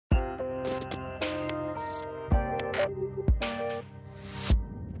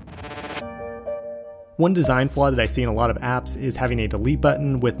One design flaw that I see in a lot of apps is having a delete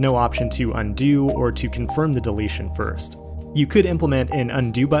button with no option to undo or to confirm the deletion first. You could implement an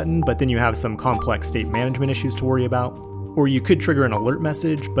undo button, but then you have some complex state management issues to worry about. Or you could trigger an alert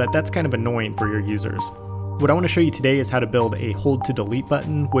message, but that's kind of annoying for your users. What I want to show you today is how to build a hold to delete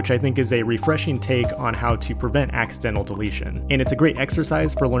button, which I think is a refreshing take on how to prevent accidental deletion. And it's a great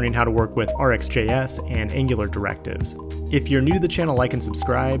exercise for learning how to work with RxJS and Angular directives. If you're new to the channel, like and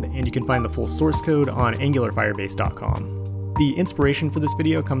subscribe, and you can find the full source code on angularfirebase.com. The inspiration for this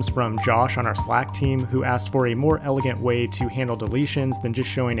video comes from Josh on our Slack team, who asked for a more elegant way to handle deletions than just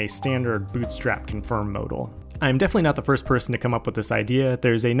showing a standard bootstrap confirm modal. I'm definitely not the first person to come up with this idea.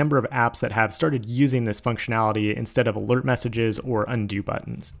 There's a number of apps that have started using this functionality instead of alert messages or undo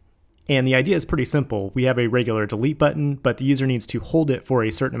buttons. And the idea is pretty simple. We have a regular delete button, but the user needs to hold it for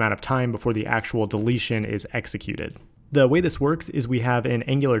a certain amount of time before the actual deletion is executed. The way this works is we have an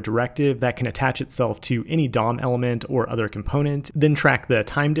Angular directive that can attach itself to any DOM element or other component, then track the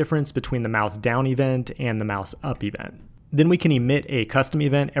time difference between the mouse down event and the mouse up event. Then we can emit a custom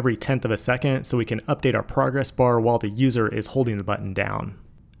event every 1/10 of a second so we can update our progress bar while the user is holding the button down.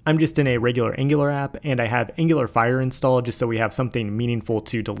 I'm just in a regular Angular app, and I have Angular Fire installed just so we have something meaningful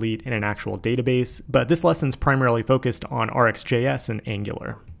to delete in an actual database, but this lesson's primarily focused on RxJS and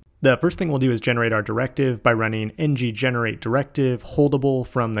Angular. The first thing we'll do is generate our directive by running ng-generate directive holdable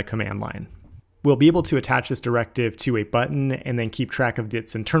from the command line. We'll be able to attach this directive to a button and then keep track of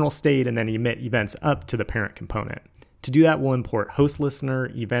its internal state and then emit events up to the parent component. To do that, we'll import host listener,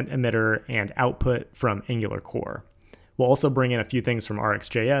 event emitter, and output from Angular core. We'll also bring in a few things from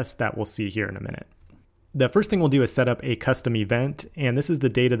RxJS that we'll see here in a minute. The first thing we'll do is set up a custom event, and this is the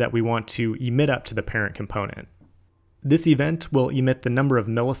data that we want to emit up to the parent component. This event will emit the number of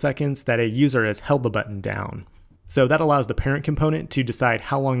milliseconds that a user has held the button down. So that allows the parent component to decide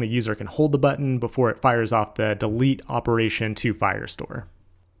how long the user can hold the button before it fires off the delete operation to Firestore.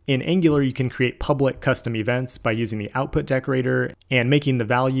 In Angular, you can create public custom events by using the output decorator and making the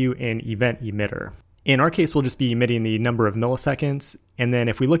value an event emitter. In our case, we'll just be emitting the number of milliseconds, and then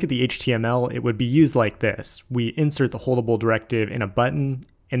if we look at the HTML, it would be used like this. We insert the holdable directive in a button,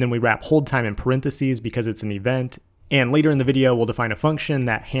 and then we wrap hold time in parentheses because it's an event, and later in the video, we'll define a function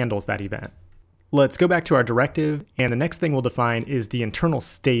that handles that event. Let's go back to our directive, and the next thing we'll define is the internal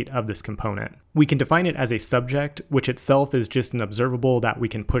state of this component. We can define it as a subject, which itself is just an observable that we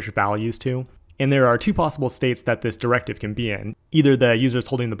can push values to. And there are two possible states that this directive can be in. Either the user's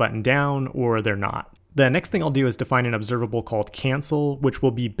holding the button down or they're not. The next thing I'll do is define an observable called cancel, which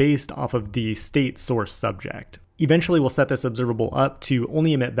will be based off of the state source subject. Eventually, we'll set this observable up to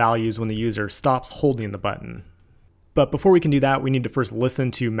only emit values when the user stops holding the button. But before we can do that, we need to first listen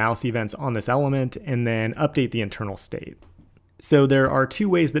to mouse events on this element and then update the internal state. So there are two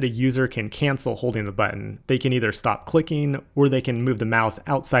ways that a user can cancel holding the button. They can either stop clicking or they can move the mouse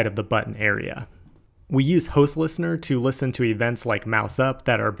outside of the button area. We use host listener to listen to events like mouse up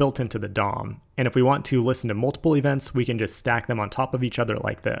that are built into the DOM. And if we want to listen to multiple events, we can just stack them on top of each other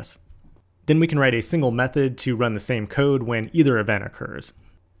like this. Then we can write a single method to run the same code when either event occurs.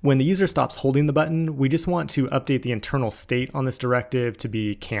 When the user stops holding the button, we just want to update the internal state on this directive to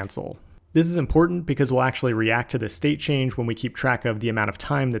be cancel. This is important because we'll actually react to the state change when we keep track of the amount of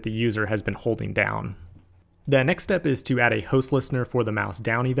time that the user has been holding down. The next step is to add a host listener for the mouse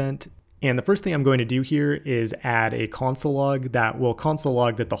down event. And the first thing I'm going to do here is add a console log that will console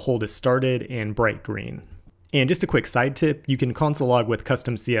log that the hold is started in bright green. And just a quick side tip, you can console log with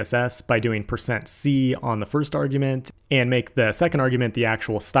custom CSS by doing %c on the first argument and make the second argument the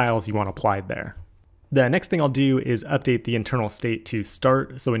actual styles you want applied there. The next thing I'll do is update the internal state to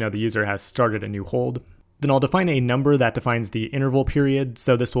start so we know the user has started a new hold. Then I'll define a number that defines the interval period,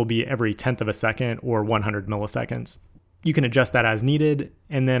 so this will be every 1/10 of a second or 100 milliseconds. You can adjust that as needed,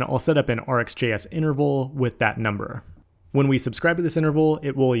 and then I'll set up an RxJS interval with that number. When we subscribe to this interval,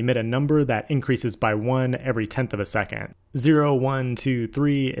 it will emit a number that increases by 1 every 1/10 of a second, 0, 1, 2,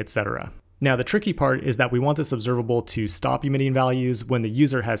 3, etc. Now the tricky part is that we want this observable to stop emitting values when the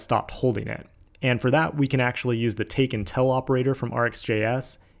user has stopped holding it. And for that, we can actually use the take and tell operator from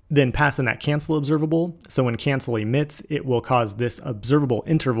RxJS, then pass in that cancel observable, so when cancel emits, it will cause this observable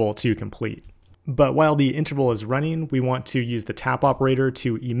interval to complete. But while the interval is running, we want to use the tap operator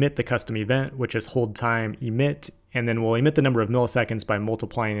to emit the custom event, which is hold time emit, and then we'll emit the number of milliseconds by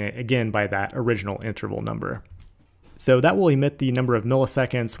multiplying it again by that original interval number. So that will emit the number of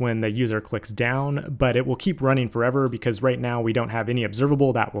milliseconds when the user clicks down, but it will keep running forever because right now we don't have any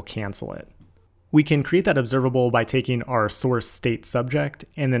observable that will cancel it. We can create that observable by taking our source state subject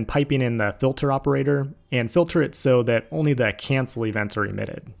and then piping in the filter operator and filter it so that only the cancel events are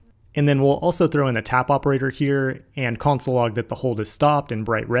emitted. And then we'll also throw in the tap operator here and console log that the hold is stopped in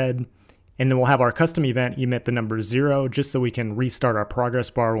bright red. And then we'll have our custom event emit the number 0 just so we can restart our progress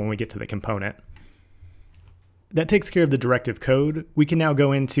bar when we get to the component. That takes care of the directive code. We can now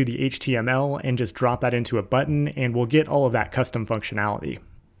go into the HTML and just drop that into a button, and we'll get all of that custom functionality.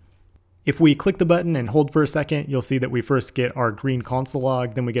 If we click the button and hold for a second, you'll see that we first get our green console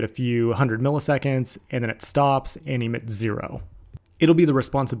log, then we get a few hundred milliseconds, and then it stops and emits 0. It'll be the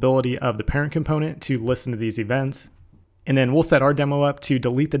responsibility of the parent component to listen to these events, and then we'll set our demo up to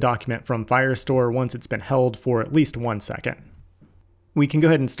delete the document from Firestore once it's been held for at least 1 second. We can go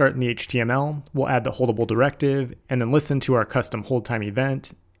ahead and start in the HTML, we'll add the holdable directive, and then listen to our custom hold time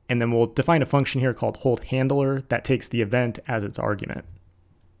event, and then we'll define a function here called hold handler that takes the event as its argument.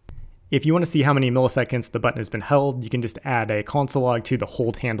 If you want to see how many milliseconds the button has been held, you can just add a console log to the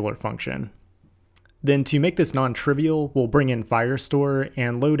hold handler function. Then to make this non-trivial, we'll bring in Firestore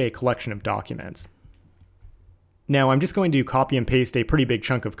and load a collection of documents. Now I'm just going to copy and paste a pretty big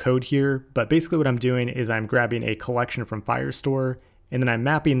chunk of code here, but basically what I'm doing is I'm grabbing a collection from Firestore, and then I'm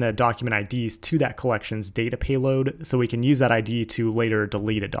mapping the document IDs to that collection's data payload so we can use that ID to later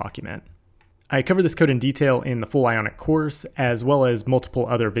delete a document. I cover this code in detail in the full Ionic course, as well as multiple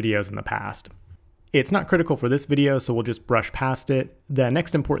other videos in the past. It's not critical for this video, so we'll just brush past it. The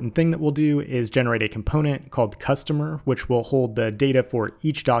next important thing that we'll do is generate a component called customer, which will hold the data for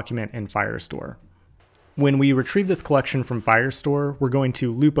each document in Firestore. When we retrieve this collection from Firestore, we're going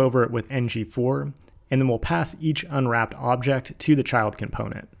to loop over it with ng4, and then we'll pass each unwrapped object to the child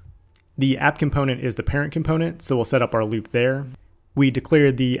component. The app component is the parent component, so we'll set up our loop there. We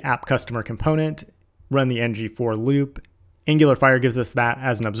declare the app customer component, run the ng4 loop. AngularFire gives us that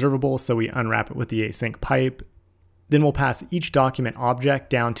as an observable, so we unwrap it with the async pipe. Then we'll pass each document object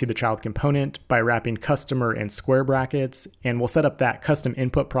down to the child component by wrapping customer in square brackets, and we'll set up that custom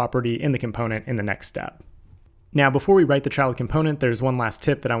input property in the component in the next step. Now, before we write the child component, there's one last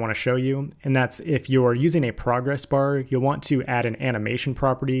tip that I want to show you, and that's if you're using a progress bar, you'll want to add an animation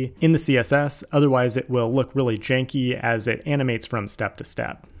property in the CSS, otherwise it will look really janky as it animates from step to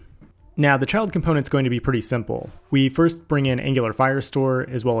step. Now, the child component's going to be pretty simple. We first bring in Angular Firestore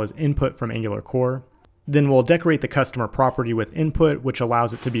as well as input from Angular Core. Then we'll decorate the customer property with input, which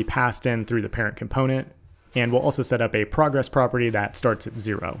allows it to be passed in through the parent component, and we'll also set up a progress property that starts at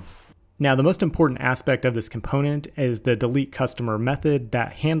 0. Now, the most important aspect of this component is the delete customer method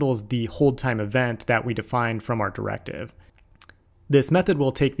that handles the hold time event that we defined from our directive. This method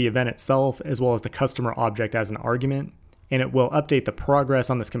will take the event itself as well as the customer object as an argument, and it will update the progress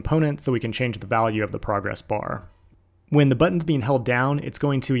on this component so we can change the value of the progress bar. When the button's being held down, it's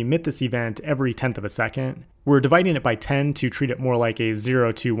going to emit this event every 1/10 of a second. We're dividing it by 10 to treat it more like a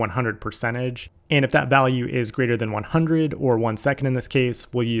 0 to 100 percentage. And if that value is greater than 100, or 1 second in this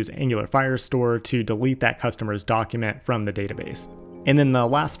case, we'll use Angular Firestore to delete that customer's document from the database. And then the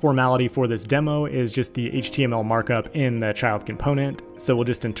last formality for this demo is just the HTML markup in the child component. So we'll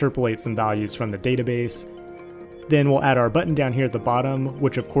just interpolate some values from the database. Then we'll add our button down here at the bottom,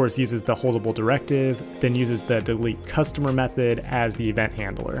 which of course uses the holdable directive, then uses the delete customer method as the event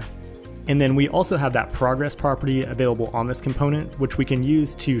handler. And then we also have that progress property available on this component, which we can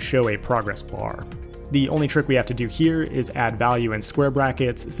use to show a progress bar. The only trick we have to do here is add value in square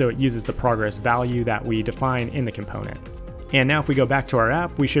brackets, so it uses the progress value that we define in the component. And now if we go back to our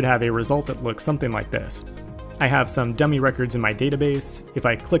app, we should have a result that looks something like this. I have some dummy records in my database. If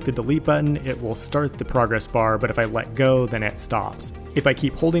I click the delete button, it will start the progress bar, but if I let go, then it stops. If I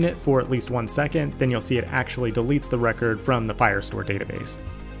keep holding it for at least 1 second, then you'll see it actually deletes the record from the Firestore database.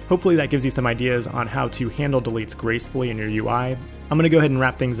 Hopefully that gives you some ideas on how to handle deletes gracefully in your UI. I'm going to go ahead and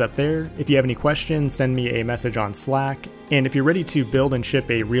wrap things up there. If you have any questions, send me a message on Slack. And if you're ready to build and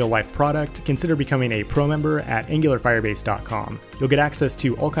ship a real-life product, consider becoming a pro member at angularfirebase.com. You'll get access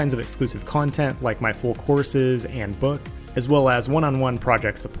to all kinds of exclusive content like my full courses and book, as well as one-on-one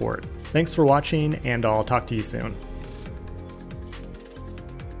project support. Thanks for watching, and I'll talk to you soon.